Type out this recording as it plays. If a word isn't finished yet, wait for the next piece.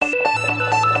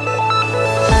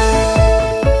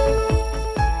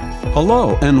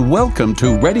Hello and welcome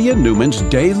to Reddy and Newman's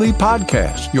Daily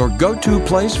Podcast, your go-to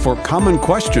place for common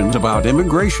questions about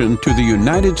immigration to the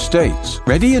United States.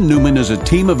 Reddy and Newman is a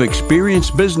team of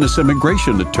experienced business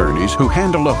immigration attorneys who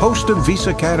handle a host of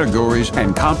visa categories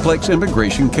and complex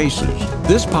immigration cases.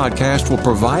 This podcast will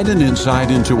provide an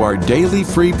insight into our daily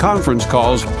free conference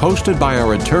calls hosted by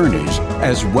our attorneys,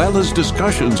 as well as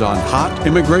discussions on hot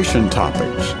immigration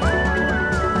topics.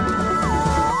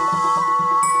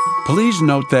 Please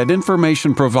note that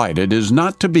information provided is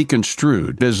not to be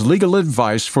construed as legal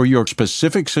advice for your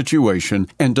specific situation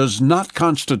and does not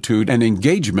constitute an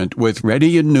engagement with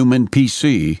Reddy and Newman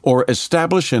PC or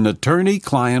establish an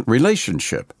attorney-client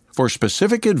relationship. For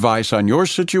specific advice on your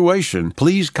situation,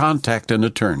 please contact an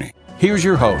attorney. Here's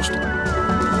your host.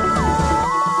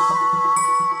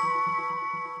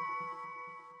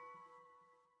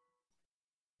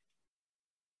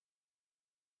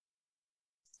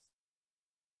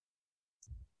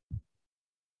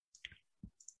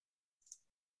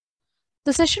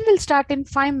 The session will start in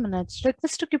 5 minutes.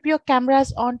 Request to keep your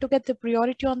cameras on to get the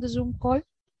priority on the Zoom call.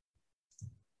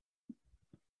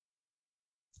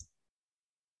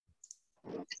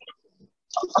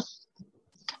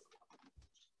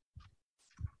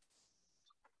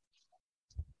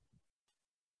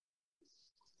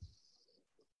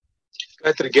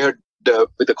 Gayatri, go ahead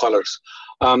with the callers.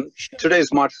 Today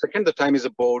is March 2nd. The time is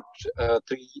about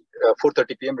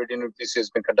 4:30 p.m. Reddy and Newman PC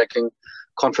has been conducting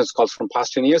conference calls from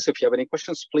past 10 years. If you have any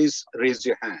questions, please raise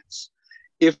your hands.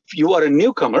 If you are a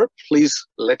newcomer, please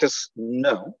let us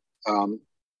know.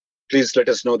 Please let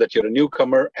us know that you're a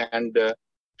newcomer, and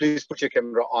please put your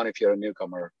camera on if you're a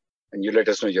newcomer, and you let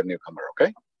us know you're a newcomer,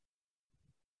 okay?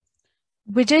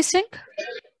 Vijay Singh?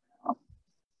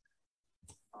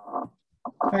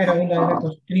 Hi, Rahul. I have a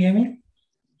question. Can you hear me?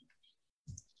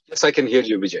 Yes, I can hear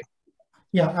you, Vijay.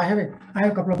 Yeah, I have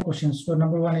a couple of questions. So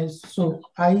number one is, so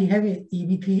I have a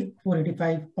EB3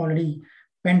 485 already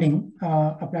pending,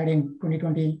 applied in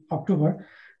 2020 October.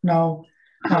 Now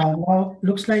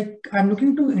looks like I'm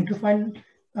looking to interfile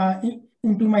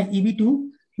into my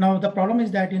EB2. Now the problem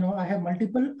is that I have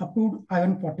multiple approved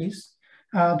I-140s.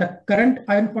 The current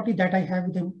I-140 that I have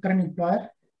with the current employer,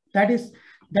 that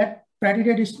priority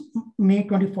date is May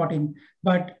 2014.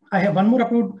 But I have one more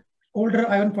approved older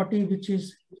I-140 which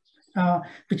is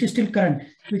still current,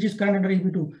 which is current under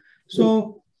EB2.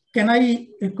 So can I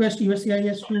request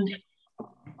USCIS to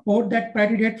port that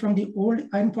priority date from the old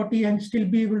I-140 and still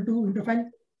be able to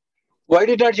interfile? Why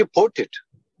did not you port it?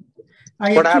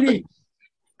 I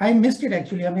missed it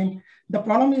actually. I mean, the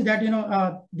problem is that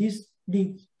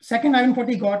the second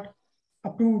I-140 got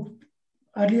approved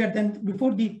earlier than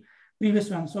before the previous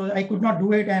one. So I could not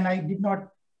do it, and I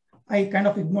kind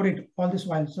of ignored it all this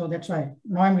while. So that's why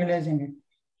now I'm realizing it.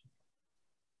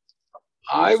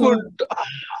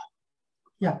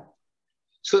 Yeah.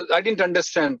 So I didn't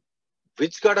understand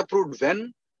which got approved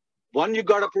when. One you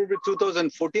got approved in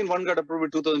 2014, one got approved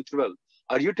in 2012.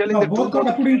 Are you telling that both got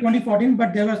approved in 2014,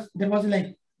 but there was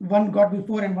like one got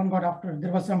before and one got after.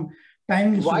 There was some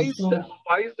time issue. Why is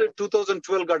the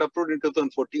 2012 got approved in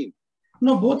 2014?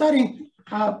 No, both are in.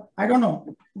 I don't know.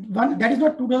 One that is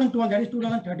not 2012. That is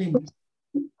 2013.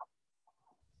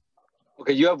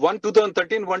 Okay, you have one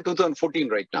 2013, one 2014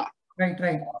 right now. Right.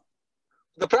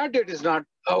 The priority date is not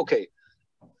okay.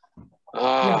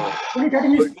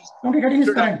 2013 is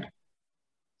current.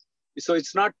 So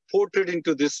it's not ported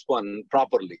into this one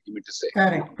properly, you mean to say?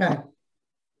 Correct.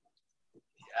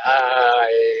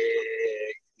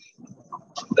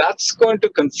 That's going to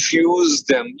confuse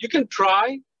them. You can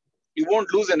try. You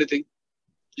won't lose anything.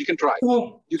 You can try.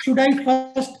 So should I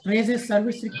first raise a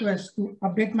service request to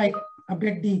update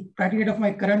the priority date of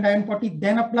my current I-140,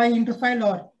 then apply interfile,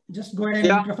 or just go ahead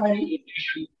and interfile?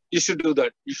 You should do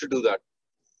that.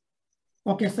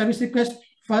 Okay, service request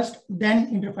first,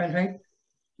 then interfile, right?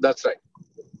 That's right.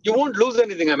 You won't lose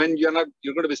anything. I mean, you're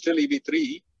going to be still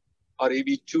EB3 or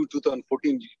EB2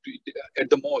 2014 at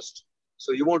the most.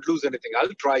 So you won't lose anything.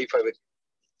 I'll try if I will.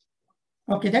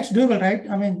 Okay, that's doable, right?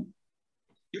 I mean,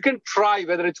 you can try.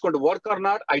 Whether it's going to work or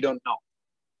not, I don't know.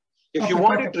 If you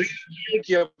want it,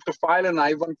 you have to file an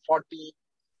I-140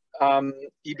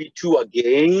 EB2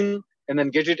 again, and then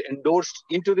get it endorsed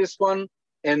into this one,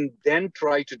 and then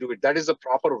try to do it. That is the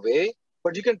proper way.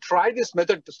 But you can try this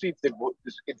method to see if it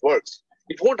works.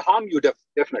 It won't harm you,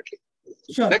 definitely.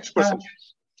 Sure. Next person.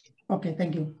 Okay,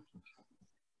 thank you.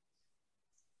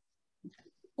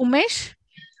 Umesh?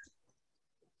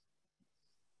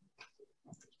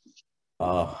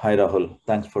 Hi, Rahul.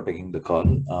 Thanks for taking the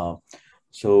call.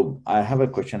 So I have a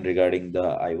question regarding the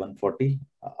I-140.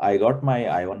 I got my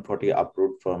I-140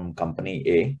 approved from company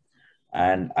A,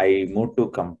 and I moved to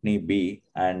company B,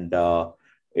 and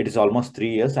it is almost 3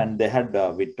 years, and they had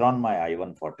withdrawn my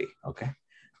I-140. Okay.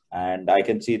 And I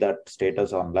can see that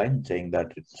status online saying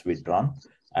that it's withdrawn.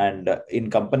 And in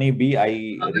company B,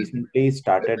 I recently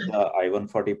started the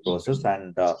I-140 process,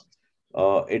 and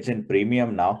it's in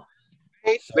premium now.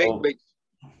 Wait.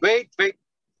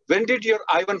 When did your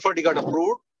I-140 got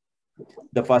approved?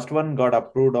 The first one got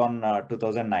approved on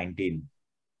 2019.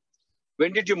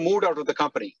 When did you move out of the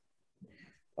company?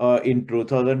 In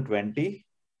 2020.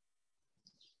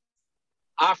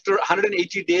 After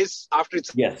 180 days after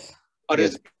it's... Yes. Or yes.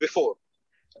 is it before?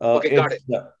 Okay, got it.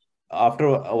 After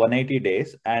 180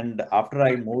 days, and after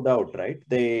I moved out, right,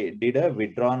 they did a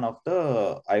withdrawn of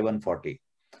the I-140.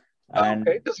 And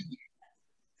okay.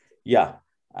 Yeah.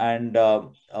 And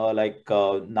now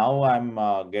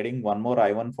I'm getting one more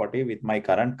I-140 with my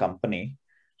current company,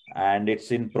 and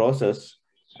it's in process.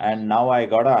 And now I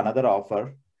got another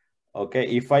offer. Okay.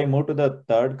 If I move to the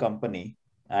third company,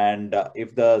 and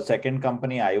if the second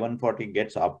company I-140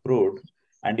 gets approved,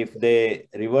 and if they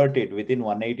revert it within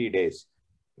 180 days,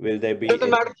 will they be... It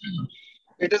doesn't matter.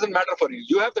 It doesn't matter for you.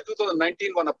 You have the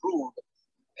 2019 one approved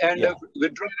and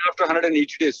withdrawn after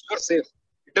 180 days. You're safe.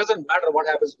 It doesn't matter what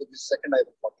happens with the second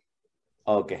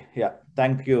I-140. Okay. Yeah.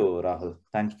 Thank you, Rahul.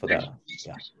 Thanks for that.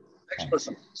 Yeah. Next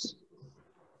person, please.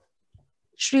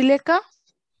 Srilekha?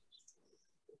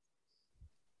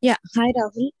 Yeah. Hi,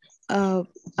 Rahul.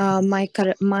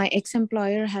 My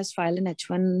ex-employer has filed an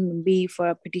H1B for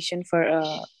a petition for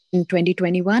in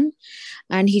 2021,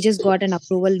 and he just got an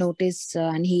approval notice,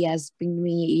 and he has pinged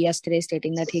me yesterday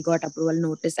stating that he got approval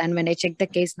notice. And when I checked the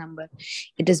case number,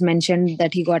 it is mentioned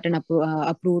that he got an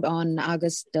approved on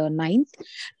August 9th,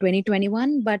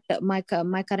 2021. But my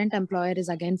current employer is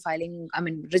again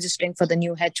registering for the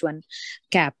new H1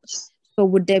 cap. So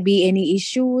would there be any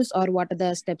issues, or what are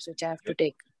the steps which I have to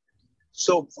take?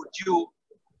 So would you,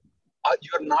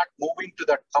 you're not moving to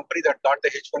that company that got the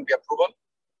H1B approval?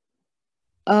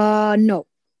 No.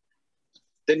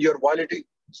 Then you're violating.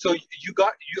 So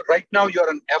right now you're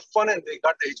an F1 and they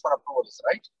got the H1 approvals,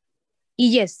 right?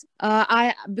 Yes.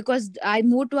 Because I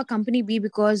moved to a company B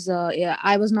because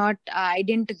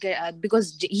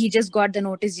because he just got the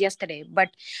notice yesterday.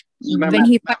 But when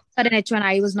he filed for an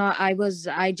H1,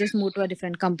 I just moved to a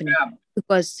different company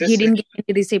because he didn't get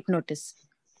any receipt notice.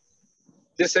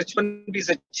 This H1B is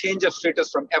a change of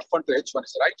status from F1 to H1,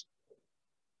 is right?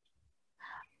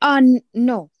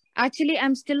 No. Actually,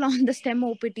 I'm still on the STEM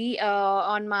OPT.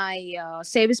 On my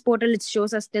service portal, it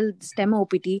shows us still STEM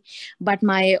OPT. But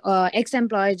my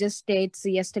ex-employer just states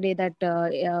yesterday that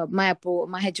my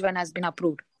H1 has been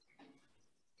approved.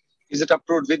 Is it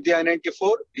approved with the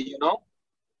I-94? Do you know?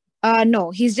 No,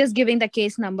 he's just giving the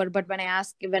case number. But when I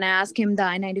ask him the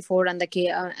I-94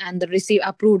 and the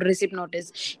approved receipt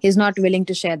notice, he's not willing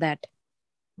to share that.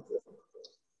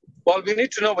 Well, we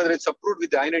need to know whether it's approved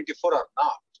with the I-94 or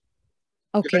not.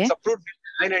 Okay. If it's approved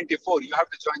with I-94, you have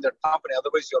to join that company.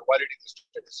 Otherwise, you're violating the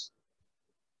status.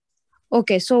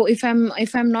 Okay, so if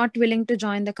I'm not willing to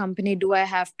join the company, do they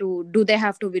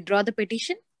have to withdraw the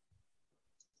petition?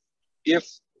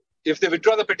 If they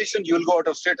withdraw the petition, you'll go out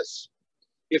of status.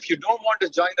 If you don't want to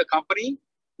join the company,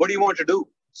 what do you want to do?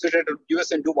 Sit at the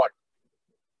US and do what?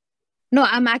 No,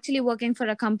 I'm actually working for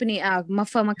a company,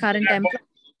 for my current employer.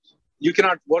 You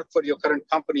cannot work for your current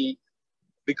company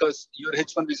because your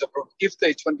H1B is approved. If the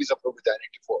H1B is approved with the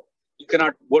I-94, you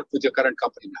cannot work with your current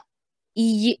company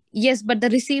now. Yes, but the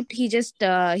receipt,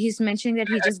 he's mentioning that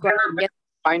he just got it.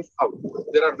 Find out.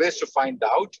 There are ways to find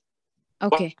out.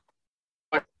 Okay.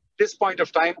 But at this point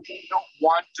of time, I don't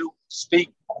want to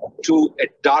speak to a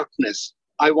darkness.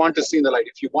 I want to see in the light.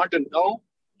 If you want to know,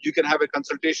 you can have a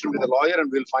consultation with a lawyer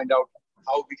and we'll find out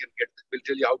how we can we'll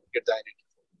tell you how to get the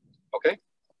I-94. Okay?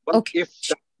 But if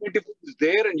the I-94 is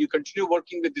there and you continue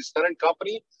working with this current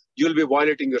company, you'll be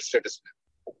violating your status.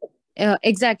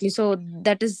 Exactly. So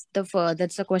that's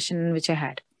the question which I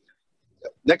had.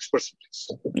 Next person, please.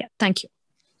 Yeah, thank you.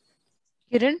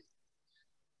 Kiran?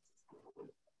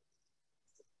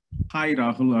 Hi,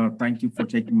 Rahul. Thank you for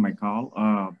taking my call.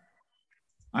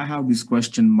 I have this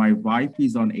question. My wife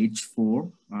is on H4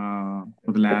 for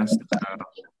the last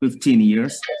 15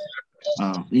 years.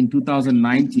 In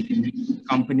 2019,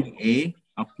 Company A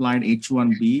applied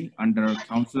H1B under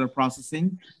consular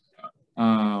processing.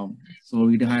 So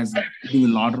it has been a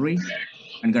lottery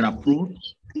and got approved.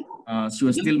 She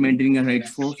was still maintaining her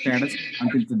H4 status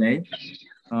until today.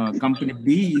 Company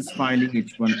B is filing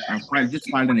H1, just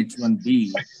filed an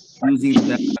H1B using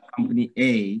the Company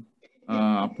A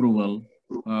approval,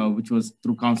 which was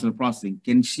through consular processing.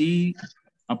 Can she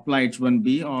apply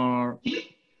H1B or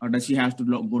does she have to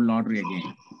go lottery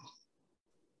again?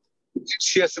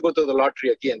 she has to go to the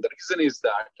lottery again. The reason is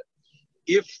that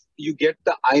if you get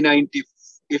the I-90,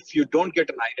 if you don't get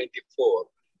an I-94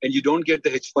 and you don't get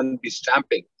the H-1B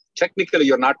stamping, technically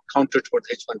you're not counted towards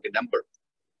the H-1B number.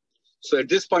 So at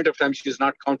this point of time, she is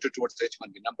not counted towards the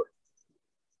H-1B number.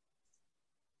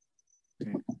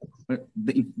 Okay. But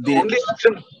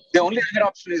The only other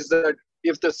option is that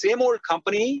if the same old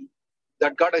company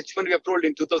that got H-1B approved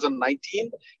in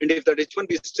 2019, and if that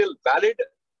H-1B is still valid,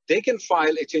 they can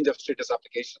file a change of status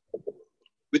application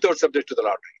without subject to the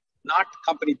lottery, not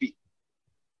company B.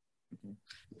 Okay.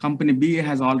 Company B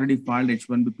has already filed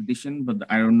H-1B petition, but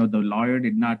I don't know, the lawyer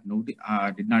did not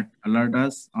alert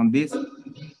us on this.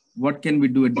 What can we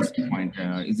do at this point?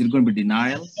 Is it going to be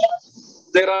denial?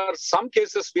 There are some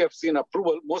cases we have seen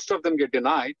approval. Most of them get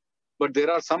denied, but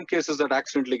there are some cases that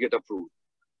accidentally get approved.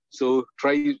 So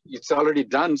it's already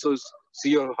done. So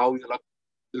see how your luck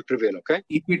will prevail, okay?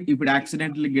 If it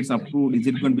accidentally gets approved, is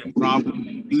it going to be a problem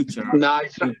in the future? No,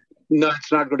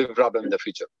 it's not going to be a problem in the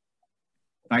future.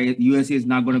 USA is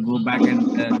not going to go back and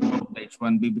the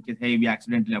H-1B because, hey, we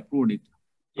accidentally approved it.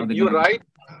 You're right.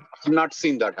 I've not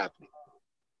seen that happen.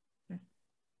 Okay.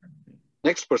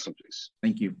 Next person, please.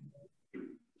 Thank you.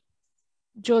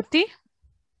 Jyoti?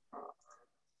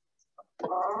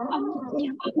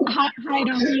 Hi,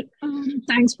 Rahul.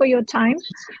 Thanks for your time.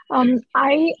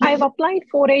 I've applied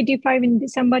 485 in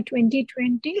December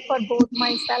 2020 for both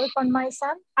myself and my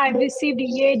son. I've received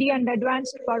EAD and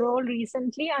advanced parole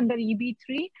recently under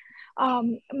EB3,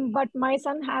 but my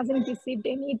son hasn't received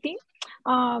anything.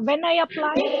 When I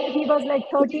applied, he was like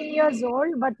 13 years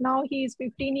old, but now he is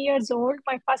 15 years old.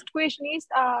 My first question is,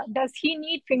 does he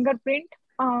need fingerprint?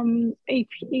 If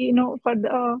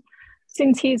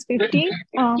since he is 15,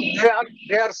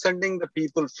 they are sending the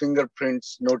people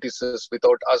fingerprints notices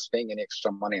without us paying any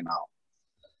extra money now.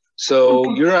 So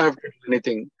you don't have to do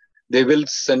anything. They will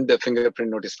send the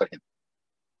fingerprint notice for him.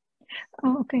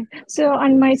 Okay. So,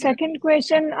 and my second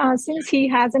question, since he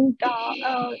hasn't,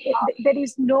 there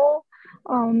is no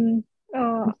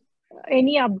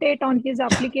any update on his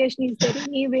application. Is there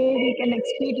any way we can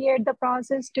expedite the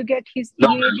process to get his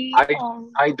EAD?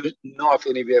 I don't know of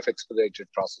any way of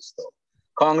expedited process though.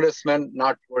 Congressman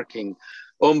not working,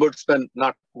 ombudsman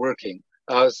not working,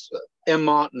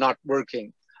 Emma not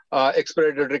working,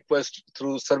 expedited request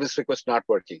through service request not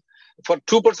working. For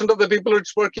 2% of the people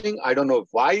it's working. I don't know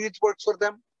why it works for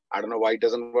them. I don't know why it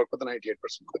doesn't work for the 98% of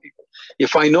the people.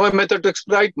 If I know a method to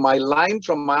expedite, my line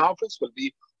from my office will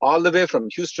be all the way from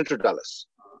Houston to Dallas.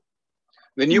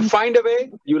 When you find a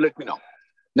way, you let me know.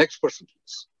 Next person,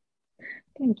 please.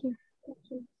 Thank you.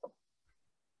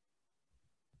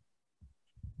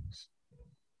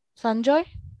 Sanjoy?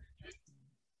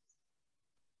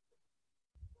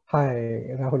 Hi,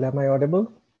 Rahul, am I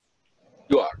audible?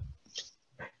 You are.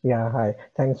 Yeah, hi.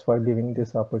 Thanks for giving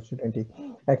this opportunity.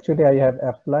 Actually, I have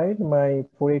applied my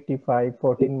 485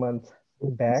 14 months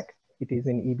back. It is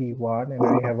in EB1 and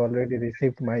I have already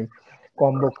received my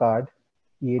combo card,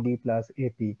 EAD plus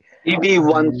AP.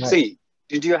 EB1C.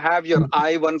 Did you have your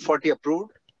I-140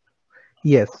 approved?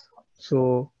 Yes.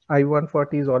 So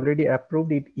I-140 is already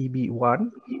approved in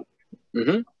EB1.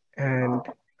 And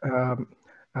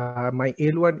my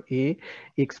L1A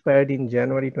expired in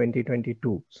January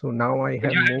 2022. So now I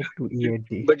have moved to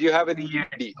EAD. But you have an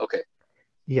EAD, okay.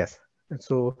 Yes.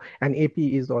 So an AP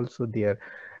is also there.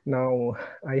 Now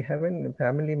I have a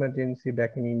family emergency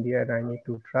back in India and I need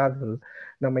to travel.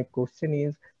 Now my question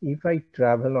is, if I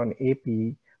travel on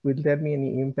AP, will there be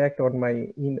any impact on my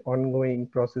ongoing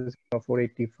process of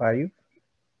 485?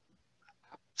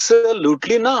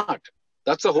 Absolutely not.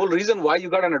 That's the whole reason why you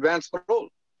got an advance parole.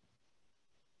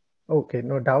 Okay,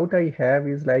 no doubt I have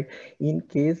is like, in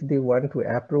case they want to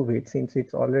approve it, since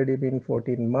it's already been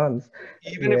 14 months.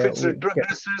 Even if it's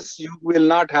retrogresses, you will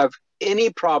not have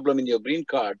any problem in your green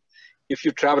card if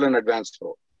you travel in advance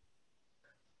parole.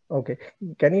 Okay,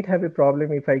 can it have a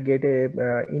problem if I get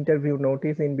a interview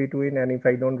notice in between and if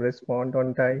I don't respond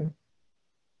on time?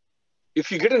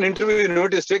 If you get an interview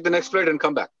notice, take the next flight and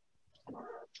come back.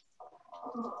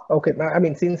 Okay, I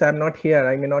mean, since I'm not here,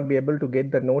 I may not be able to get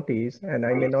the notice and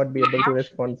I may not be able to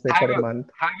respond, say, for a month.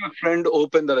 Have a friend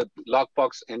open the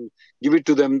lockbox and give it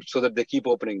to them so that they keep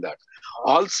opening that.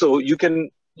 Also, you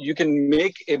can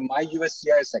make a My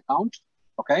USCIS account,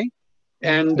 okay?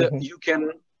 And you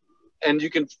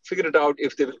can figure it out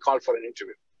if they will call for an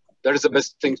interview. That is the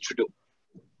best thing to do,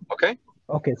 okay?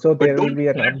 Okay, so there will be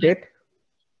an update?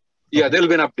 Yeah, there will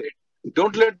be an update.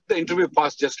 Don't let the interview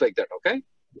pass just like that, okay?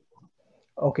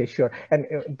 Okay, sure. And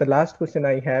the last question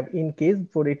I have, in case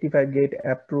 485 get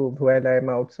approved while I am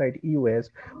outside US,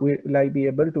 will I be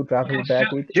able to travel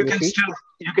back with you AP?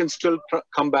 can still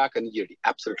come back and EAD.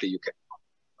 Absolutely, you can.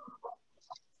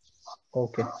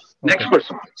 Okay. Next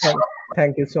person.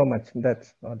 Thank you so much.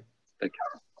 That's all. Thank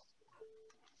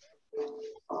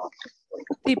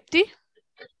you. Deepti?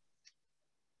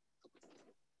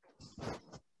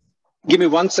 Give me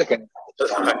 1 second. No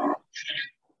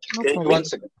Give me 1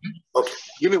 second. Okay.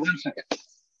 Give me 1 second.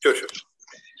 Sure, sure.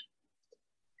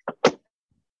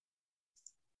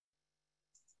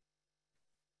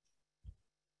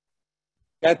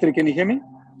 Gayatri, can you hear me?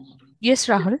 Yes,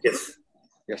 Rahul. Yes.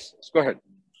 Yes. Go ahead.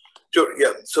 Sure.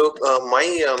 Yeah. So my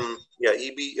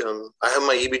EB, I have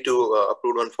my EB2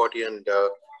 approved 140, and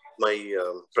my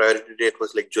priority date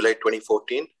was like July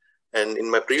 2014. And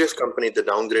in my previous company, they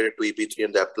downgraded to EB3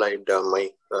 and they applied my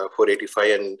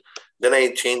 485. And then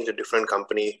I changed a different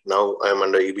company. Now I'm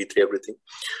under EB3, everything.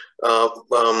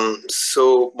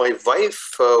 So my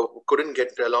wife couldn't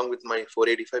get along with my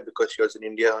 485 because she was in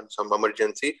India on some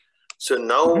emergency. So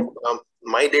now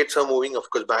my dates are moving, of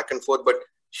course, back and forth, but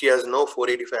she has no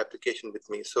 485 application with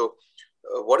me. So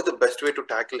what is the best way to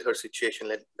tackle her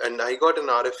situation? And I got an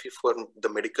RFE for the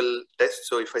medical test.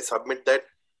 So if I submit that,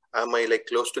 am I like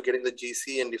close to getting the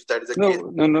GC? And if that is the case,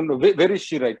 no. Where is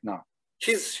she right now?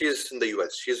 She's in the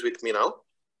US. She's with me now.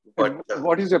 But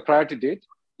what is your priority date?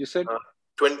 You said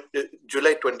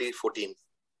July 2014.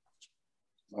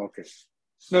 Okay.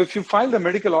 Now, if you file the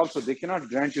medical also, they cannot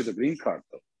grant you the green card,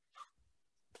 though.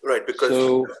 Right, because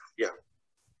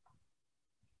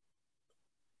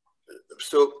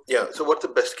So what's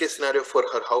the best case scenario for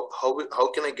her? How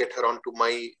can I get her onto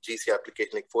my GC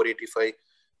application, like 485?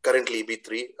 Currently EB3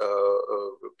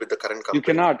 with the current company. You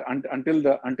cannot until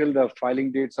the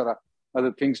filing dates or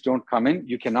other things don't come in.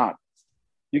 You cannot.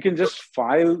 You can just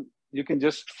file. You can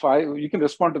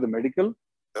respond to the medical.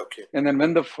 Okay. And then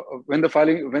when the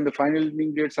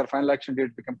filing dates or final action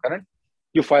date become current,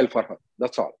 you file for her.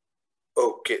 That's all.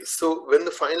 Okay. So when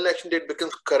the final action date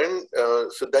becomes current,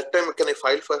 so that time can I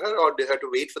file for her, or do I have to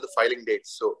wait for the filing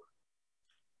dates? So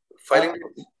filing.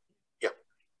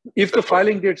 If the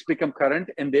filing dates become current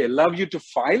and they allow you to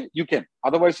file, you can.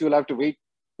 Otherwise, you will have to wait.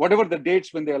 Whatever the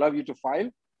dates when they allow you to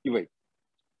file, you wait.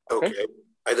 Okay.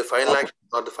 Either final action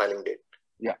or the filing date.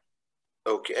 Yeah.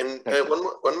 Okay. And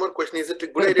one more question: is it a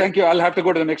good idea? Thank you. I'll have to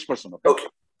go to the next person. Okay. Okay.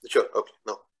 Sure. Okay.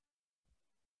 No.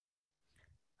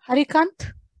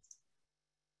 Harikant?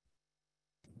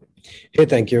 Hey,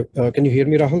 thank you. Can you hear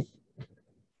me, Rahul?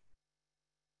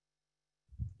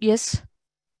 Yes.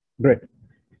 Great.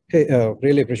 Hey,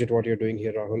 really appreciate what you're doing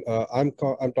here, Rahul.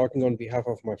 I'm talking on behalf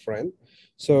of my friend.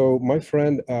 So my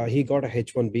friend, he got a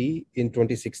H-1B in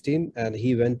 2016, and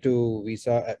he went to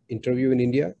visa interview in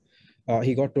India.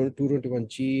 He got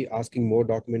 221G, asking more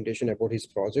documentation about his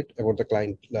project, about the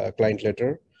client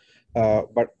letter.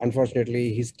 But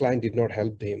unfortunately, his client did not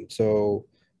help him. So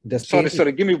the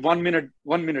sorry. Give me 1 minute.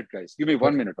 1 minute, guys. Give me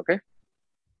 1 minute, okay?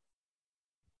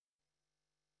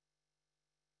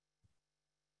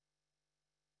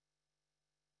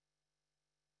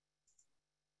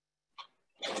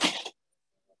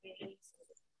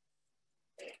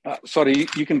 Sorry,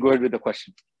 you can go ahead with the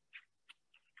question.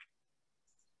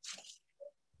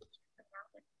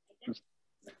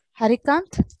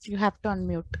 Harikant, you have to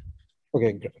unmute.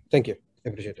 Okay, great. Thank you. I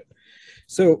appreciate it.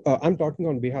 So I'm talking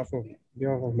on behalf of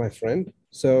my friend.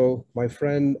 So my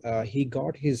friend, he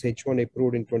got his H1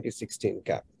 approved in 2016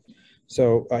 cap.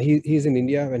 So he's in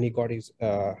India when he got his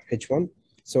H1.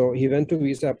 So he went to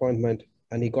visa appointment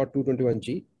and he got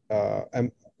 221G.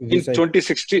 In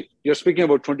 2016, you're speaking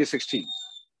about 2016.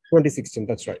 2016,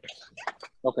 that's right.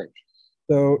 Okay.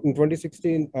 So in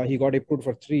 2016, he got approved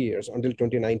for 3 years until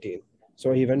 2019.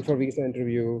 So he went for visa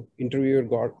interview. Interviewer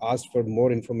got asked for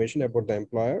more information about the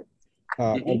employer.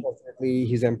 Unfortunately,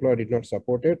 his employer did not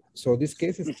support it. So this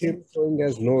case is still showing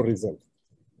as no result.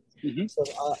 So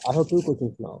I have 2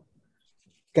 questions now.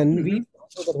 Can we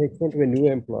transfer the H1 to a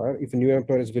new employer if a new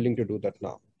employer is willing to do that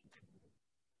now?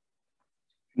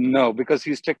 No, because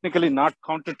he's technically not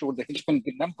counted toward the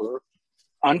H1B number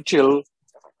until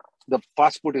the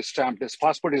passport is stamped. His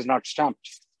passport is not stamped,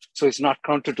 so it's not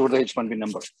counted toward the H1B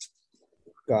number.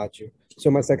 Got you.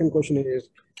 So my second question is,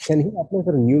 can he apply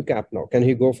for a new cap now? Can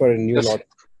he go for a new lot?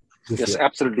 Yes,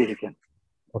 absolutely he can.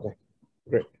 Okay,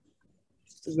 great.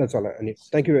 That's all I need.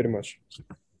 Thank you very much.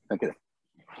 Thank you.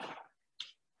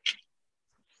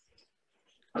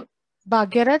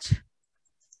 Bhagyaraj?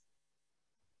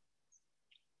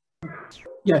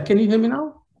 Yeah, can you hear me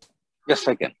now? Yes,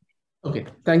 I can. Okay,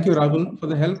 thank you, Rahul, for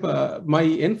the help. My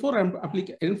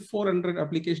N400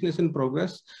 application is in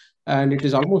progress. and it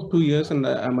is almost 2 years, and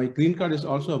my green card is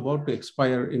also about to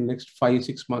expire in next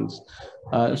 5-6 months.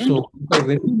 So if I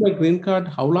renew my green card,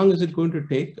 how long is it going to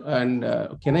take? And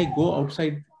can I go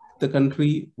outside the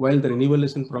country while the renewal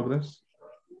is in progress?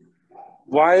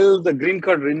 While the green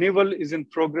card renewal is in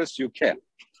progress, you can.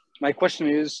 My question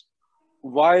is,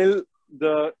 while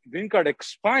the green card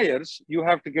expires, you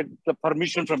have to get the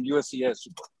permission from USCIS.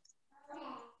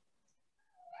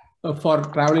 For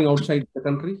traveling outside the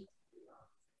country?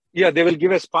 Yeah, they will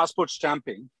give us passport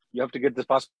stamping. You have to get this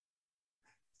passport.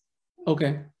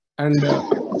 Okay. And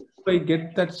do I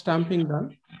get that stamping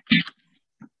done?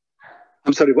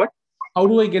 I'm sorry, what? How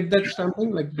do I get that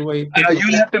stamping? Like, do I?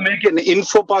 You'll have to make an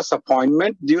InfoPass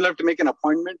appointment. You'll have to make an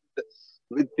appointment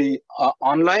with the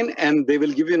online, and they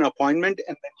will give you an appointment,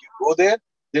 and then you go there.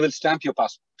 They will stamp your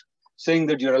passport, saying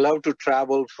that you're allowed to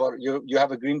travel for you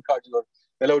have a green card. You're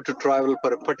allowed to travel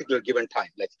for a particular given time,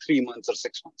 like 3 months or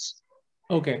 6 months.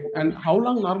 Okay. And how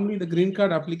long normally the green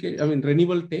card application,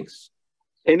 renewal takes?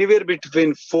 Anywhere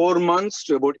between 4 months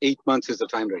to about 8 months is the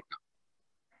time right now.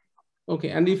 Okay.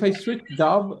 And if I switch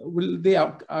job, will they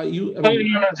No,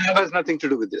 job has nothing to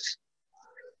do with this.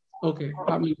 Okay.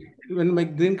 When my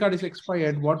green card is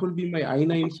expired, what will be my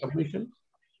I-9 submission?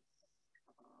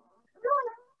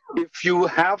 If you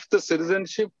have the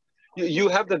citizenship, you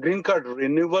have the green card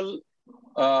renewal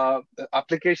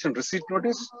application receipt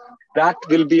notice, that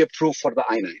will be a proof for the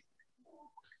I-9.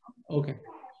 Okay.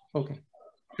 Okay.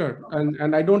 Sure.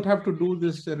 And I don't have to do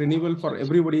this renewal for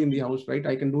everybody in the house, right?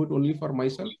 I can do it only for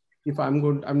myself if I'm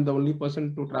the only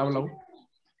person to travel out.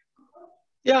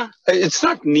 Yeah, it's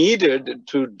not needed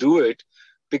to do it,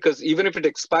 because even if it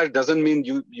expires, doesn't mean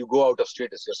you go out of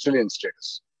status. You're still in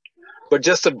status. But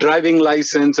just a driving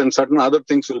license and certain other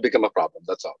things will become a problem.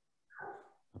 That's all.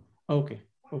 Okay.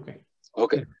 Okay.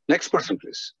 Okay. Next person,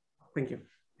 please. Thank you.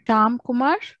 Shyam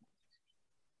Kumar.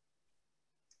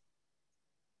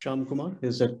 Shyam Kumar,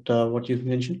 is that what you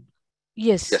mentioned?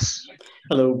 Yes. Yes.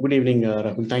 Hello, good evening,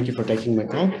 Rahul. Thank you for taking my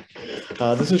call.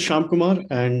 This is Shyam Kumar,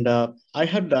 and I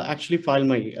had actually refiled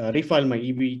my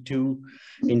EB2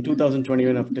 in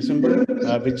 2021 of December,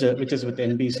 which is with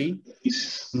NBC.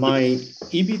 My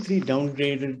EB3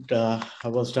 downgraded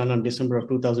was done on December of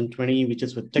 2020, which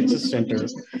is with Texas Center.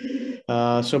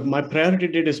 So my priority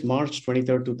date is March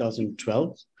 23rd,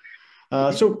 2012.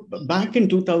 So back in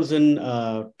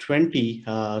 2020,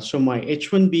 so my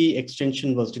H-1B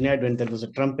extension was denied when there was a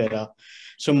Trump era.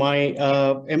 So my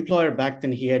employer back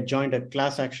then, he had joined a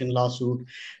class action lawsuit,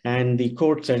 and the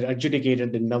courts had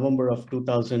adjudicated in November of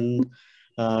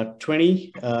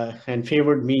 2020 and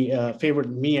favored me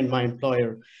and my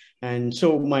employer. And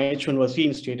so my H-1 was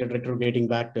reinstated, retrograding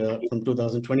back from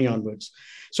 2020 onwards.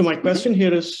 So my question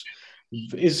here is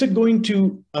it going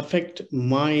to affect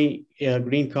my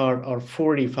green card or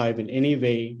 485 in any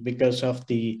way because of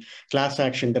the class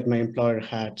action that my employer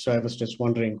had? So I was just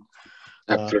wondering.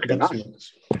 Absolutely not.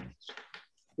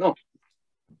 No,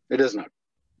 it does not.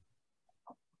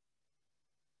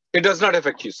 It does not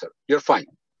affect you, sir. You're fine.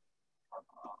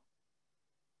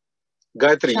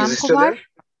 Gayatri, is it still there?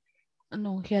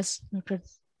 No, he has muted.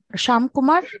 Shyam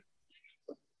Kumar?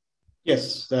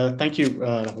 Yes, thank you,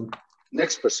 Rahul.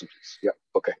 Next person, please. Yeah,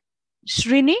 okay.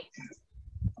 Srini?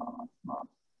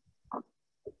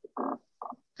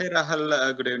 Hey,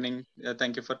 Rahul, good evening.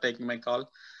 Thank you for taking my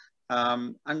call.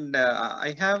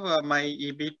 I have my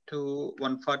EB2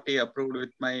 140 approved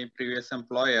with my previous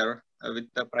employer with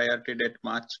the priority date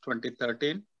March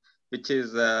 2013, which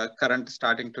is current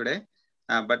starting today.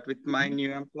 But with my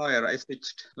new employer, I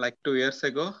switched like 2 years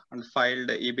ago and filed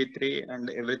EB3 and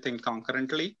everything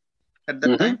concurrently at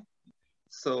that time.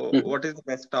 So what is the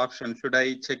best option? Should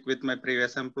I check with my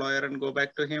previous employer and go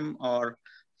back to him, or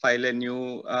file a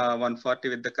new 140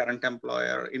 with the current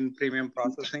employer in premium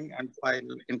processing and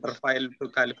interfile to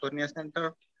California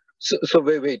Center? So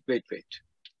wait.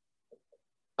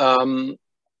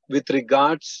 With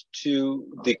regards to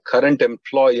the current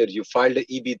employer, you filed a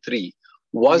EB3.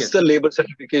 Was the labor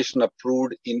certification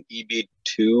approved in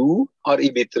EB2 or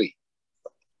EB3?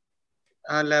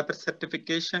 Labor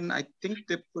certification, I think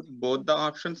they put both the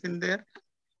options in there.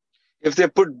 If they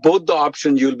put both the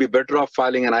options, you'll be better off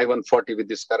filing an I-140 with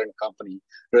this current company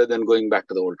rather than going back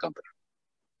to the old company.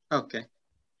 Okay.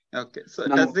 Okay. So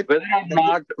now, does it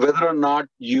whether or not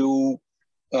you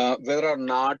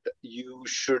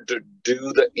should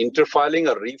do the interfiling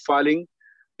or refiling,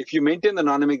 if you maintain the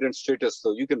non-immigrant status,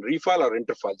 though, you can refile or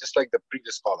interfile, just like the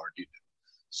previous caller did.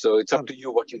 So it's up to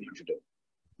you what you need to do.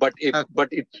 But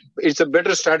it's a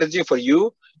better strategy for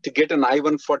you to get an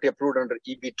I-140 approved under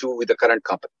EB2 with the current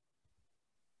company.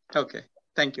 Okay.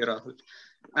 Thank you, Rahul.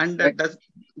 And does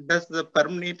the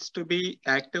perm needs to be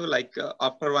active like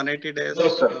after 180 days? No,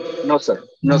 sir. No, sir.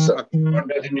 No, sir. It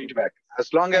doesn't need to be active.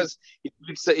 As long as it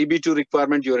meets the EB2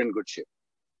 requirement, you're in good shape.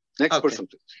 Next person,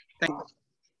 please. Thank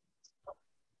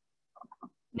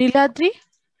you. Niladri?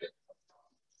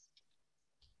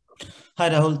 Hi,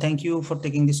 Rahul. Thank you for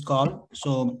taking this call.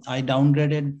 So I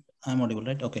downgraded, I'm audible,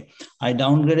 right? Okay. I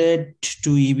downgraded to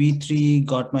EB3,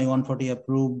 got my 140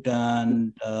 approved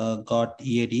and got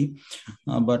EAD.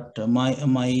 But my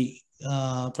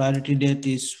priority date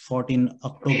is 14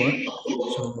 October.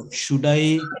 So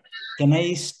can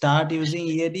I start using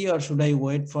EAD or should I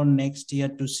wait for next year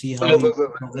to see how it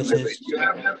progresses?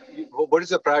 What is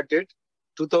the priority date?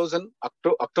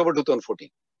 October 2014.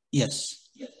 Yes.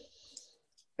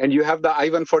 And you have the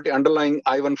I-140, underlying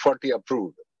I-140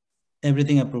 approved.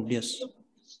 Everything approved, yes.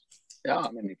 Yeah,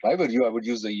 I mean, if I were you, I would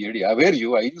use the EAD. I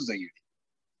use the EAD.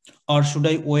 Or should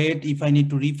I wait if I need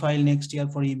to refile next year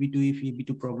for EB2 if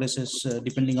EB2 progresses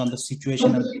depending on the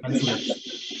situation and the consulate?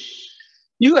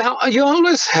 You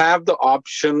always have the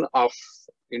option of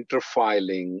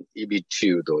interfiling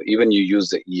EB2 though, even you use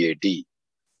the EAD.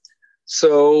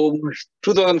 So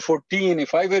 2014,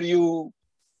 if I were you,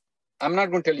 I'm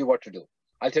not going to tell you what to do.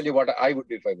 I'll tell you what I would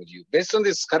do if I were you. Based on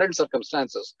these current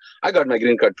circumstances, I got my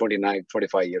green card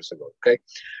 25 years ago, okay?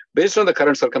 Based on the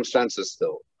current circumstances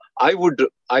though, I would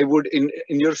in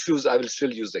your shoes, I will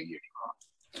still use the EAD.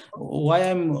 Why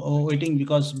I'm waiting?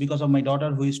 Because of my daughter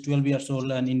who is 12 years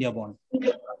old and India born.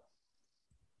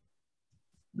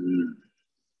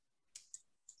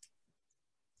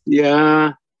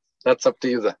 Yeah, that's up to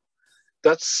you then.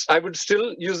 I would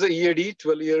still use the EAD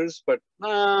 12 years, but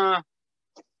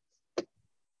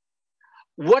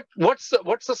what's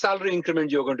the salary increment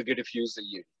you're going to get if you use the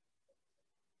EAD?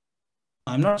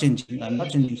 I'm not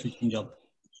changing switching job.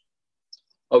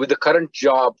 Or with the current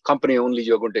job company only,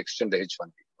 you're going to extend the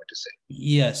H1B, what you say?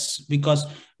 Yes, because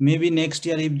maybe next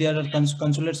year, if their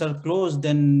consulates are closed,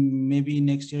 then maybe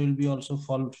next year will be also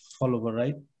fall over,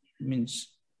 right?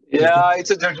 Yeah,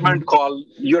 it's a judgment call.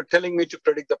 You're telling me to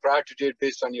predict the priority date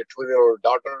based on your 12-year-old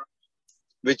daughter,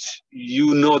 which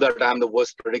you know that I'm the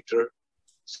worst predictor.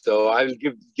 So I will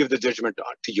give the judgment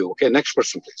to you. Okay, next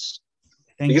person, please.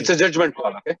 It's a judgment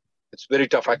call, okay? It's very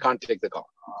tough. I can't take the call.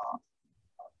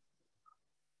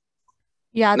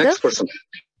 Yeah. Next person.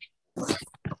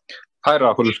 Hi,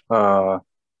 Rahul.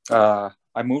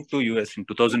 I moved to US in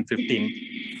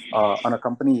 2015 on a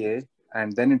company A,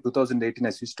 and then in 2018 I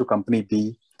switched to company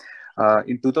B.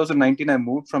 In 2019 I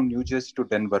moved from New Jersey to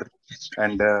Denver,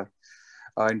 and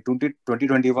in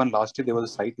 2021 last year there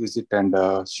was a site visit, and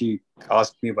she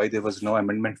asked me why there was no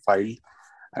amendment filed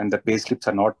and the pay slips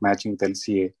are not matching with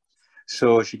LCA.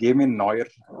 So she gave me a NOIR,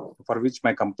 for which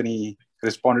my company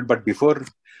responded, but before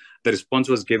the response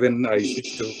was given, I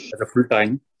switched to as a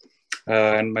full-time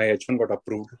and my H1 got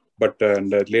approved. But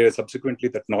later, subsequently,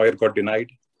 that NOIR got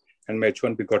denied and my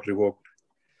H1B got revoked.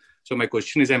 So my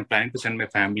question is, I'm planning to send my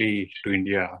family to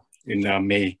India in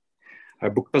May. I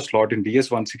booked a slot in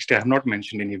DS-160. I have not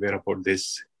mentioned anywhere about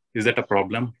this. Is that a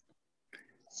problem?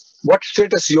 What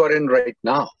status you are in right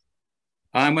now?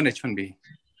 I'm on H1B.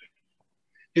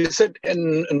 You said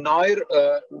in NOIR,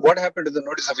 what happened to the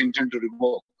notice of intent to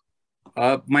revoke?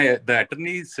 The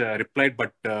attorneys replied,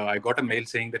 but I got a mail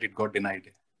saying that it got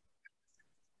denied.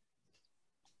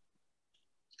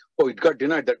 Oh, it got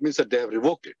denied. That means that they have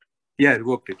revoked it. Yeah,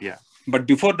 revoked it, yeah. But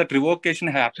before that revocation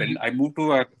happened, I moved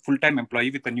to a full-time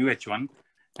employee with a new H1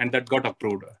 and that got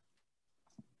approved.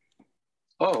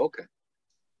 Oh, okay.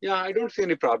 Yeah, I don't see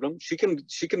any problem. She can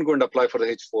go and apply for the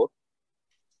H4.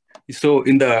 So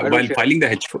while filing the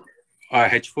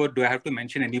H4, do I have to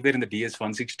mention anywhere in the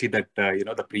DS-160 that,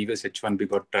 the previous H1B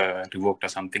got revoked or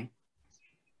something?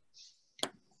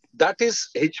 That is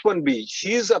H1B.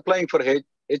 She is applying for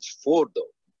H4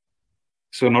 though.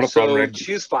 So not a problem, right?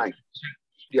 She's fine.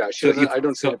 Yeah, I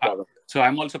don't see a problem. So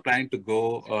I'm also planning to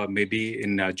go maybe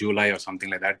in July or something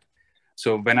like that.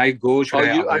 So when I go,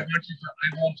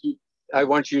 I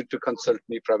want you to consult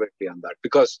me privately on that,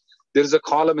 because there is a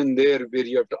column in there where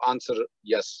you have to answer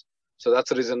yes. So that's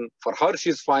the reason. For her,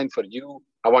 she's fine. For you,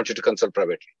 I want you to consult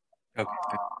privately.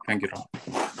 Okay, thank you, Ram.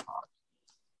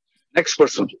 Next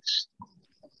person, please.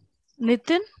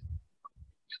 Nitin?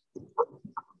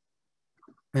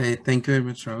 Hey, thank you very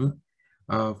much, Rahul,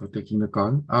 for taking the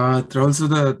call. Rahul, so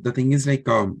the thing is, like,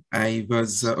 I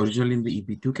was originally in the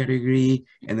EB2 category,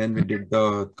 and then we did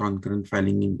the concurrent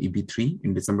filing in EB3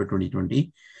 in December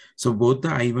 2020. So both the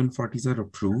I-140s are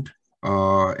approved,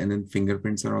 and then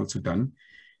fingerprints are also done.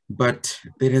 But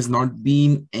there has not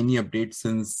been any update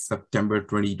since September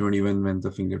 2021 when the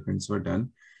fingerprints were done.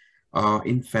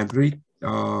 In February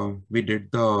we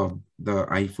did the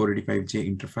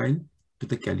I-485J interfile to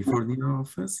the California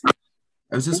office.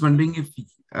 I was just wondering if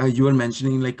you were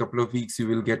mentioning like a couple of weeks you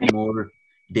will get more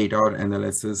data or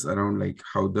analysis around like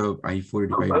how the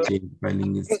I-485J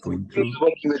filing is going through.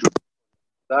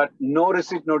 That no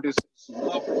receipt notices,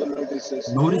 no approval notices,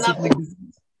 no receipt notices.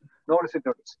 No receipt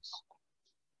notices.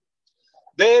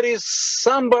 There is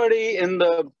somebody in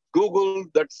the Google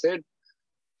that said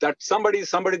that somebody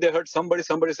they heard somebody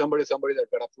that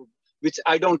got approved, which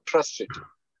I don't trust it,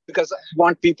 because I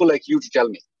want people like you to tell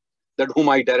me that whom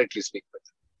I directly speak with.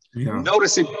 Yeah. No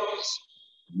receipt notice,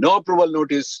 no approval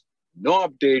notice, no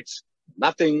updates,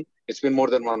 nothing. It's been more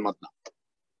than 1 month now.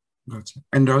 Gotcha.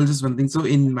 And Rahul, just one thing. So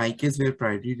in my case, where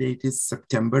priority date is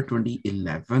September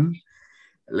 2011,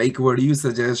 like what do you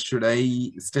suggest? Should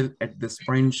I still, at this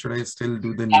point, should I still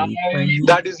do the need filing?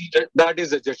 That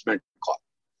is a judgment call.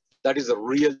 That is a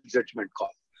real judgment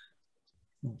call.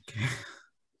 Okay.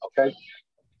 Okay.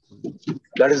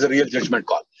 That is a real judgment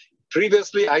call.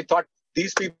 Previously, I thought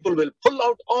these people will pull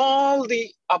out all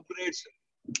the upgrades,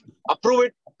 approve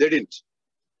it. They didn't.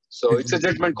 So it's a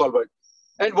judgment call. But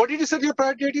and what did you say your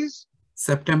priority date is?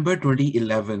 September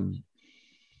 2011.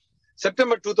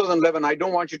 September 2011. I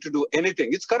don't want you to do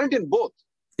anything. It's current in both.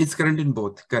 It's current in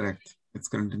both. Correct. It's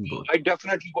current in both. I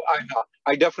definitely.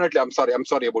 I'm sorry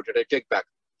about it. I take back.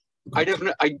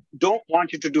 Gotcha. I don't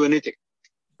want you to do anything.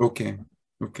 Okay.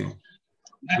 Okay.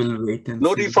 We'll wait and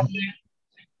no see. refiling,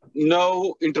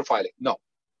 no interfiling. No.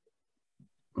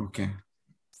 Okay.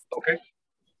 Okay.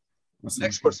 Awesome.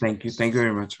 Next person. Thank you. Thank you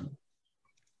very much.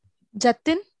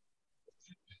 Jatin?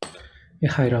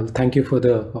 Yeah, hi, Rahul. Thank you for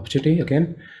the opportunity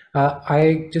again.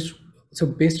 So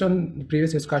based on the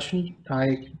previous discussion,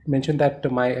 I mentioned that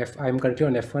I'm currently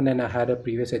on F1 and I had a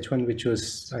previous H1, which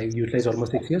was, I utilized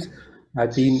almost 6 years.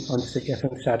 I've been on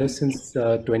F1 status since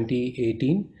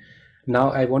 2018.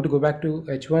 Now I want to go back to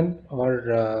H1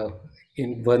 or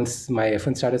once my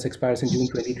F1 status expires in June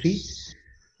 23.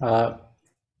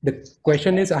 The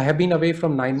question is, I have been away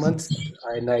from 9 months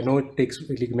and I know it takes,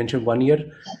 like you mentioned, 1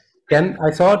 year. I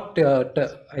saw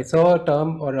a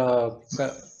term or a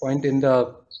point in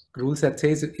the rules that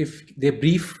says if the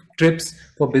brief trips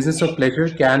for business or pleasure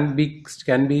do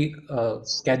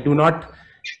not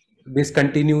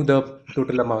discontinue the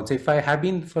total amount. So if I have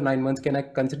been for 9 months, can I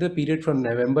consider the period from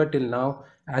November till now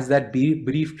as that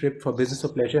brief trip for business or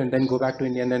pleasure and then go back to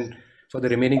India and then for the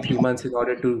remaining 3 months in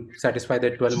order to satisfy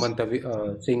that 12-month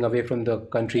staying away from the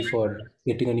country for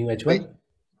getting a new H1?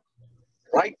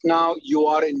 Right now, you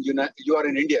are in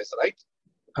India, right?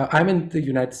 I'm in the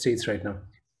United States right now,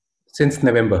 since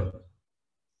November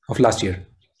of last year.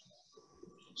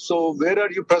 So where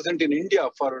are you present in India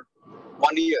for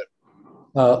 1 year?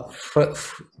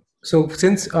 So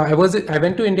since I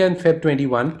went to India in Feb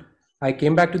 21, I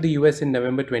came back to the US in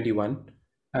November 21,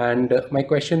 and my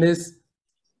question is,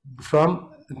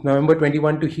 from November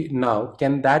 21 to now,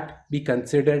 can that be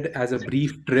considered as a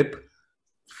brief trip?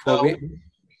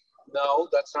 No,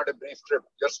 that's not a brief trip.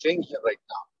 You're staying here right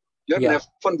now. You're an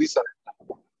F1 visa right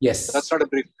now. Yes. That's not a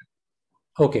brief trip.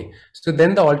 Okay. So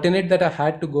then the alternate that I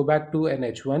had to go back to an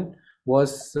H1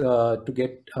 was to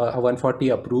get a 140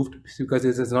 approved, because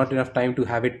there's not enough time to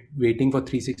have it waiting for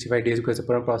 365 days because the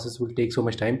perm process will take so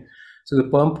much time. So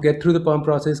get through the perm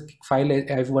process, file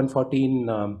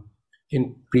F140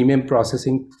 in premium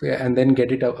processing, and then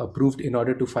get it approved in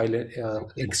order to file an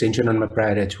extension on my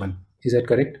prior H1. Is that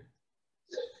correct?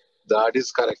 That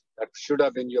is correct. That should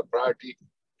have been your priority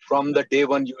from the day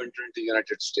one you entered the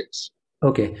United States.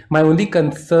 Okay. My only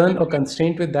concern or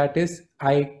constraint with that is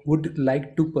I would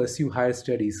like to pursue higher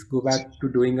studies, go back to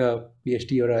doing a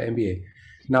PhD or an MBA.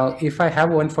 Now, if I have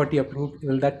 140 approved,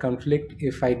 will that conflict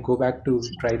if I go back to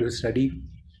try to study?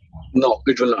 No,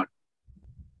 it will not.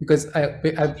 Because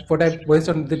based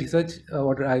on the research,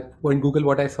 in Google,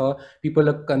 what I saw, people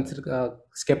are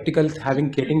skeptical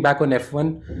getting back on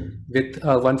F1 with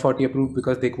 140 approved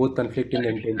because they both conflict in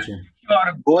intention. If you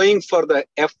are going for the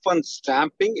F1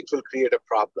 stamping, it will create a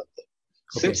problem.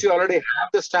 Okay. Since you already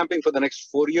have the stamping for the next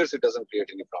 4 years, it doesn't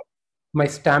create any problem. My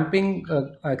stamping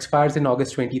expires in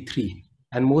August 23.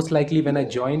 And most likely when I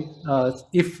join,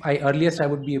 earliest I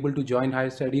would be able to join higher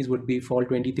studies would be fall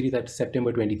 23, that's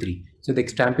September 23. So the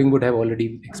stamping would have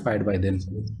already expired by then.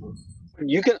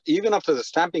 You can, even after the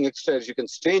stamping expires, you can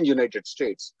stay in United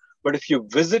States. But if you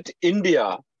visit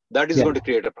India, that is going to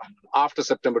create a problem after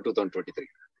September 2023.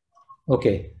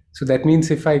 Okay. So that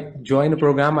means if I join a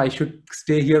program, I should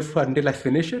stay here until I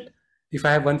finish it? If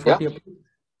I have 140 approved?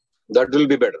 That will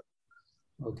be better.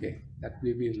 Okay. That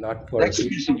will be a lot for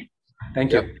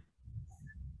Thank you.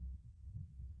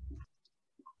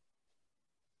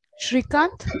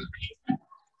 Shrikant?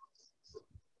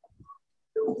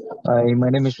 Hi, my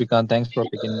name is Shrikant. Thanks for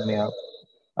picking me up.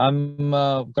 I'm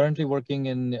currently working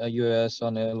in US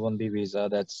on L1B visa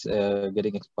that's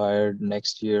getting expired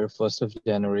next year, 1st of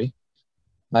January.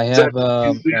 I Is have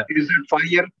that 5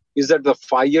 year? Is that the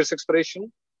 5 years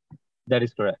expiration? that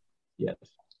is correct. Yes.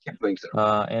 Keep going, sir.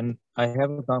 And I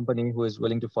have a company who is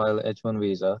willing to file H1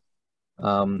 visa.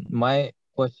 My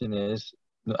question is,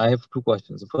 I have two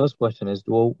questions. The first question is,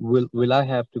 will I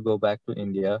have to go back to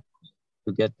India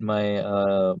to get my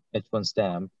H1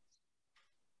 stamp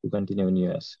to continue in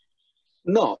US?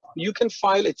 No, you can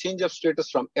file a change of status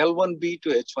from L1B to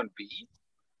H1B,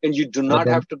 and you do But not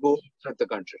then, have to go outside the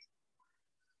country.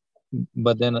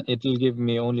 but then it will give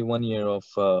me only 1 year of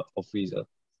visa.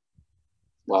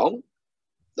 Well,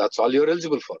 that's all you're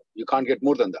eligible for. You can't get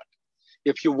more than that.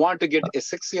 If you want to get a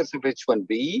 6 years of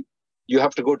H1B, you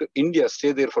have to go to India,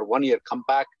 stay there for 1 year, come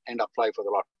back and apply for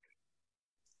the lottery.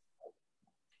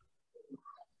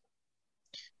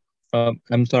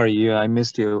 I'm sorry, I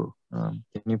missed you.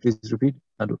 Can you please repeat?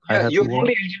 I have You're to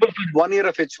only eligible for 1 year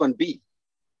of H1B.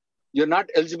 You're not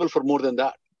eligible for more than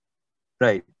that.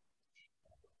 Right.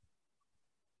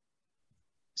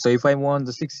 So if I want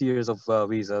the 6 years of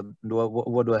visa,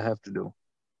 what do I have to do?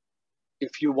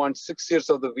 If you want 6 years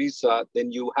of the visa,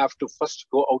 then you have to first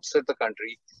go outside the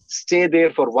country, stay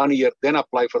there for 1 year, then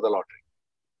apply for the lottery.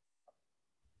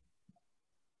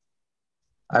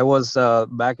 I was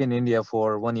back in India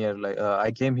for 1 year. Like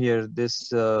I came here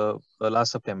this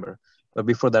last September, but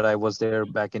before that I was there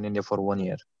back in India for 1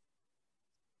 year.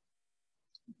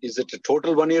 Is it a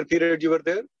total 1 year period you were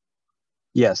there?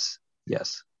 Yes,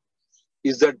 yes.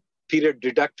 Is that period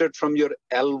deducted from your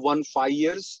L1 5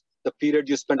 years, the period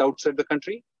you spent outside the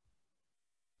country?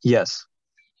 Yes.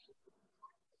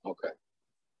 Okay.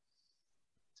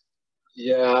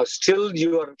 Yeah, still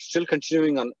you are still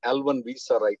continuing on L1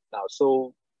 visa right now.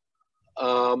 So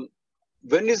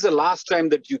when is the last time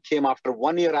that you came after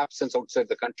 1 year absence outside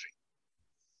the country?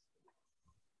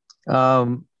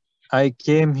 I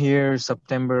came here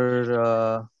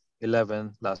September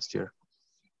 11 last year.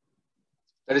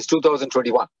 That is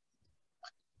 2021.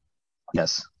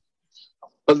 Yes.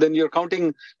 Well, then you're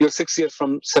counting your 6 years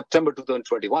from September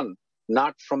 2021,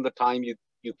 not from the time you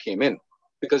came in,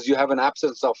 because you have an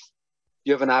absence of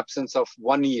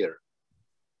 1 year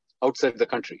outside the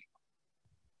country.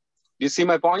 You see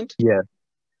my point? Yeah.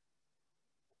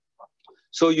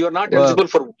 So you're not eligible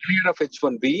for 1 year of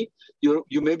H1B.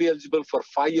 You may be eligible for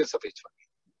 5 years of H1B,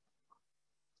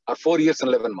 or 4 years and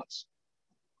 11 months.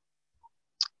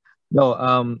 No,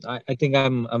 I think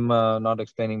I'm not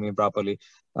explaining me properly.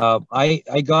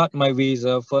 I got my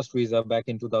first visa back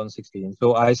in 2016.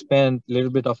 So I spent a little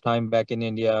bit of time back in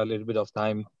India, a little bit of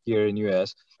time here in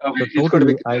US. Okay, so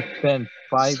totally, I spent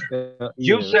 5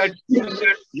 years.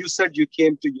 You said you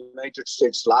came to United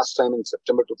States last time in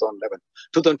September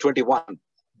 2021.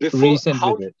 Recent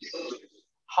visit.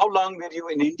 How long were you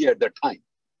in India at that time?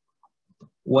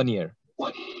 1 year.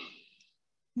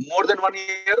 More than 1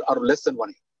 year or less than 1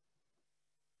 year?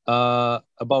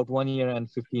 About 1 year and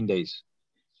 15 days,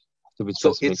 to be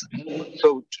specific.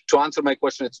 So to answer my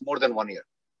question, it's more than 1 year.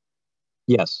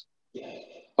 Yes.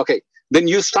 Okay. Then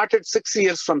you started 6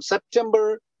 years from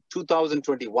September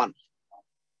 2021.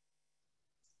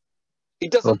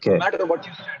 It doesn't matter what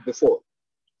you said before.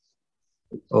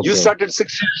 Okay. You started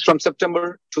 6 years from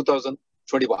September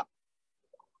 2021.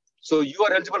 So you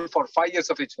are eligible for 5 years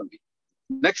of H1B.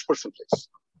 Next person, please.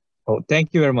 Oh,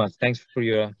 thank you very much. Thanks for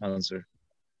your answer.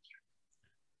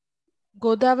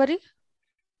 Godavari?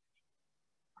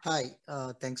 Hi,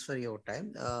 thanks for your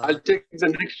time. I'll take the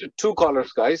next 2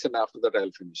 callers, guys, and after that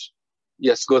I'll finish.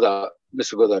 Yes, Mr.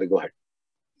 Godavari, go ahead.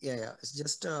 Yeah. It's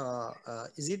just,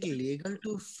 is it legal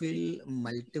to fill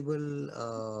multiple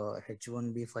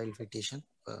H1B file petition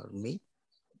for me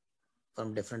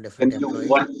from different employees?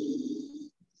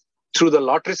 Through the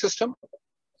lottery system?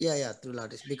 Yeah, through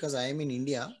lottery, because I am in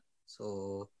India,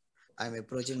 so I'm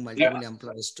approaching multiple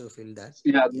employees to fill that.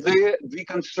 Yeah, we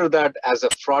consider that as a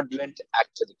fraudulent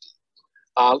activity.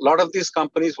 A lot of these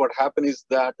companies, what happen is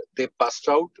that they bust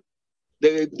out.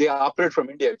 They operate from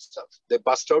India itself. They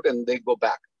bust out and they go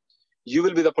back. You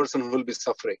will be the person who will be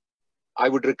suffering. I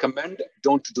would recommend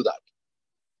don't do that.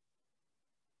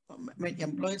 My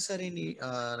employees are in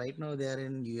right now. They are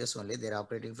in US only. They're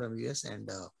operating from US and.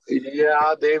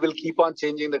 Yeah, they will keep on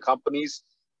changing the companies.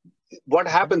 What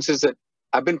happens is that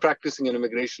I've been practicing in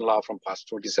immigration law from past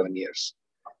 27 years.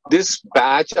 This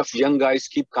batch of young guys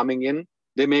keep coming in.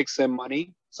 They make some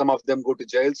money. Some of them go to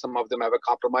jail. Some of them have a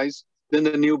compromise. Then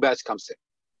the new batch comes in.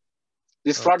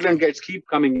 These fraudulent guys keep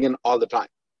coming in all the time.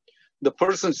 The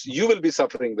persons, you will be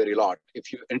suffering very lot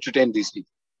if you entertain these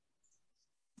people.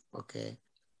 Okay.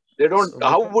 They don't. So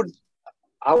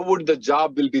how would the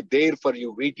job will be there for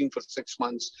you waiting for 6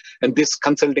 months, and this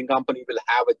consulting company will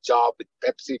have a job with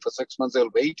Pepsi for 6 months? They'll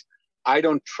wait. I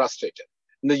don't trust it.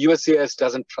 And the USCIS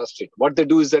doesn't trust it. What they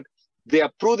do is that they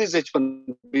approve these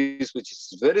H1Bs, which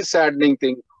is a very saddening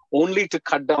thing, only to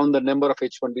cut down the number of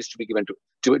H1Bs to be given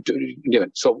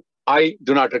given. So I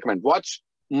do not recommend. Watch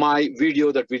my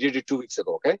video that we did it 2 weeks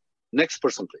ago. Okay. Next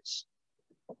person, please.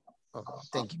 Okay,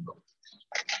 thank you.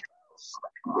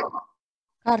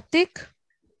 Karthik.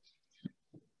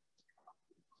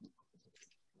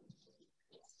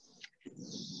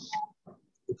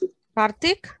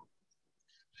 Karthik.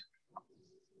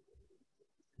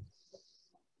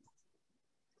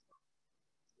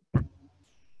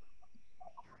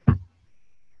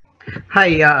 Hi,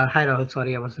 hi Rahul.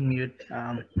 Sorry, I was on mute.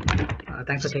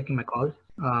 Thanks for taking my call.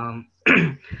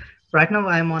 Right now,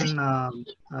 I'm on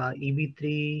EB3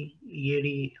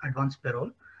 EAD advanced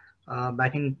payroll.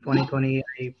 Back in 2020,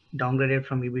 I downgraded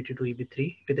from EB2 to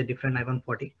EB3 with a different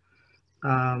I-140.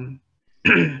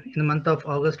 In the month of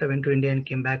August, I went to India and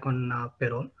came back on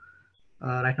payroll.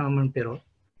 Right now, I'm on payroll.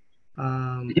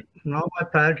 Now, my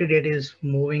priority date is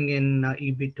moving in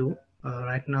EB2.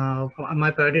 Right now,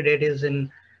 my priority date is in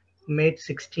May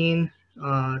 16,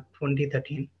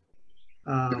 2013.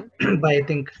 By I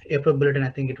think April bulletin, I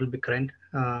think it will be current.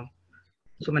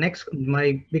 So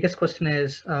my biggest question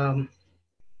is,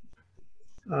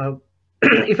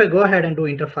 if I go ahead and do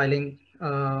interfiling,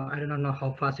 I do not know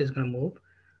how fast it's going to move,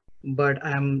 but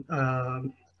I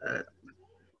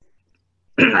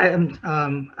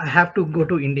have to go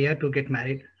to India to get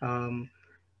married.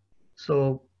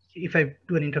 So if I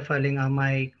do an interfiling, am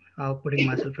I putting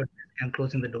myself at risk and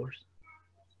closing the doors?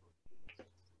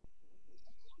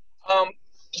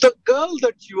 The girl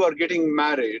that you are getting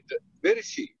married, where is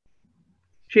she?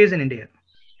 She is in India.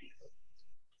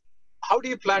 How do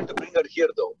you plan to bring her here,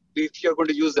 though, if you're going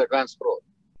to use the advanced pro?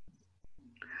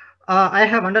 I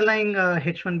have underlying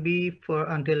H1B for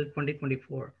until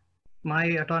 2024. My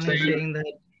attorney is saying that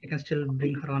I can still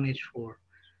bring her on H4.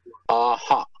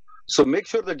 Aha. So make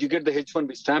sure that you get the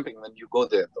H1B stamping when you go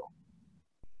there,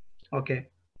 though. Okay.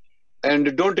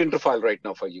 And don't interfile right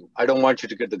now for you. I don't want you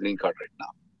to get the green card right now.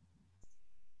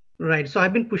 Right. So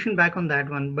I've been pushing back on that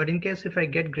one. But in case if I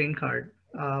get green card,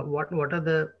 what are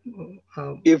the...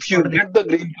 if you get the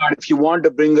green card, if you want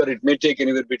to bring her, it may take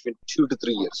anywhere between 2 to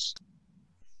 3 years.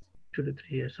 2 to 3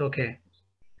 years. Okay.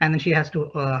 And then she has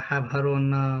to have her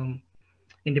own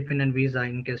independent visa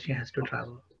in case she has to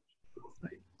travel.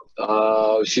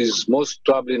 She's most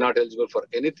probably not eligible for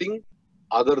anything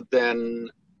other than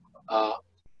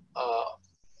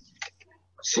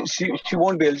she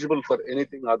won't be eligible for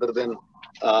anything other than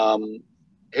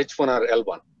H1 or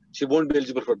L1. She won't be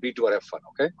eligible for B2 or F1.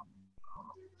 Okay.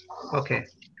 Okay.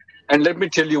 And let me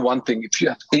tell you one thing: if you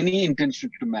have any intention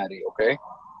to marry, okay,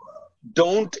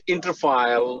 don't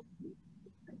interfile.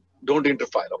 Don't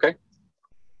interfile. Okay.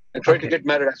 And try to get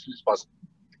married as soon as possible.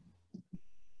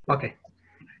 Okay.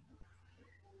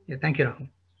 Yeah, thank you, Rahul.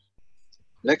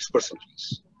 Next person,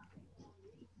 please.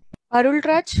 Arul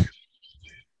Raj.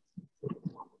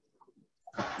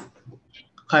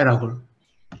 Hi, Rahul.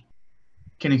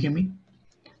 Can you hear me?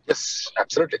 Yes,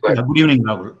 absolutely. Go ahead. Good evening,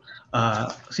 Rahul.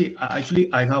 See,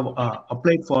 actually, I have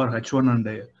applied for H1 and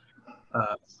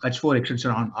H4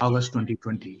 extension on August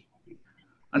 2020.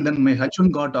 And then my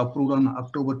H1 got approved on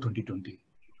October 2020.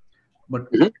 But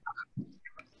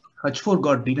H4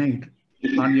 got denied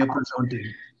on April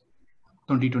 17,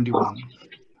 2021.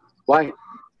 Why?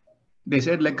 They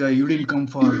said like you didn't come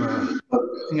for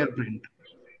fingerprint,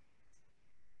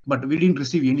 but we didn't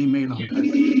receive any mail on that.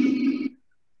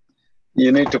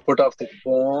 You need to put off the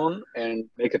phone and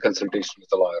make a consultation with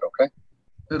the lawyer, okay?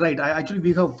 Right.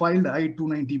 We have filed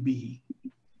I-290B.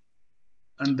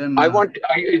 And then...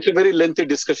 it's a very lengthy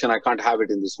discussion. I can't have it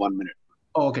in this 1 minute.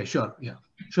 Oh, okay, sure. Yeah.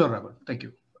 Sure, Rahul. Thank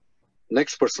you.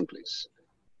 Next person, please.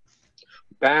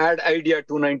 Bad idea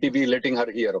 290B letting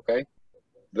her here, okay?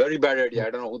 Very bad idea. I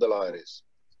don't know who the lawyer is.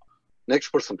 Next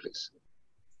person, please.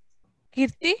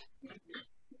 Kirti.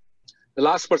 The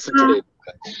last person today.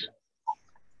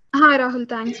 Hi, Rahul.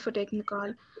 Thanks for taking the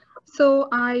call. So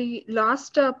I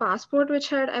lost a passport which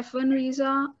had F1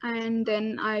 visa, and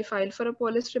then I filed for a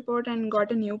police report and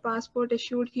got a new passport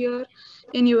issued here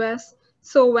in US.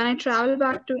 So when I travel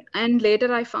back to, and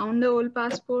later I found the old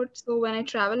passport. So when I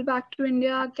travel back to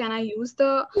India, can I use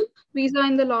the visa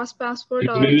in the lost passport?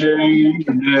 Or... No, you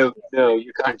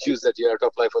can't use that. You have to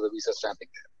apply for the visa stamping.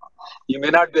 You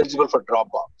may not be eligible for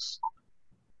Dropbox.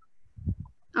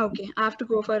 Okay, I have to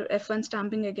go for F1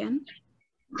 stamping again.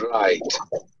 Right.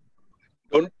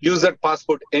 Don't use that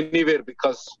passport anywhere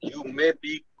because you may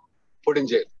be put in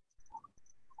jail.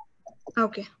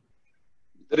 Okay.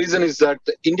 The reason is that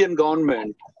the Indian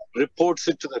government reports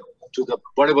it to the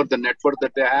whatever the network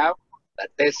that they have, that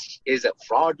this is a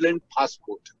fraudulent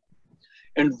passport.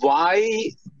 And why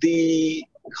the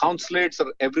consulates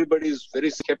or everybody is very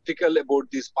skeptical about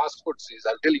these passports is,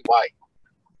 I'll tell you why.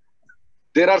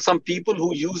 There are some people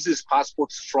who use these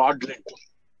passports fraudulently.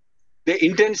 They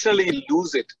intentionally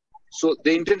lose it. So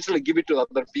they intentionally give it to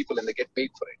other people and they get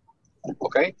paid for it.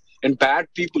 Okay? And bad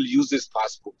people use these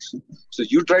passports. So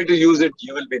you try to use it,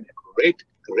 you will be in great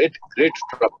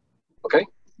trouble. Okay?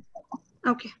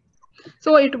 Okay.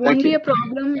 So it won't be a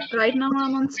problem. Right now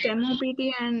I'm on STEM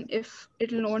OPT, and if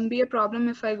it won't be a problem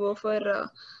if I go for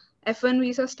F1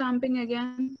 visa stamping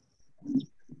again.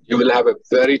 You will have a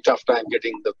very tough time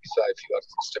getting the visa if you are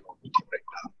STEM OPT right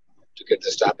now. To get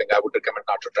the stamping, I would recommend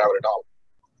not to travel at all.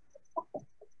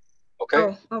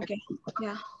 Okay? Oh, okay.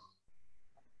 Yeah.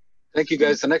 Thank you,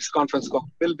 guys. The next conference call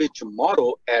will be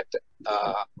tomorrow at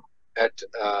 11:30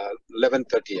 a.m.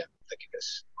 Thank you,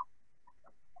 guys.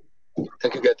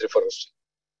 Thank you, Gayatri, for hosting.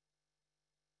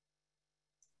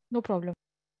 No problem.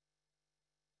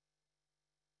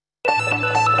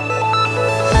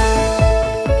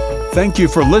 Thank you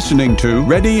for listening to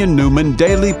Reddy and Newman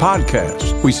Daily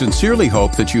Podcast. We sincerely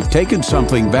hope that you've taken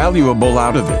something valuable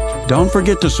out of it. Don't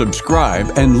forget to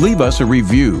subscribe and leave us a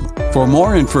review. For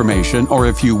more information, or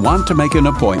if you want to make an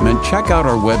appointment, check out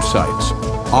our websites,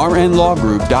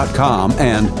 rnlawgroup.com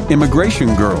and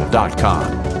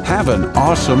immigrationgirl.com. Have an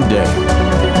awesome day.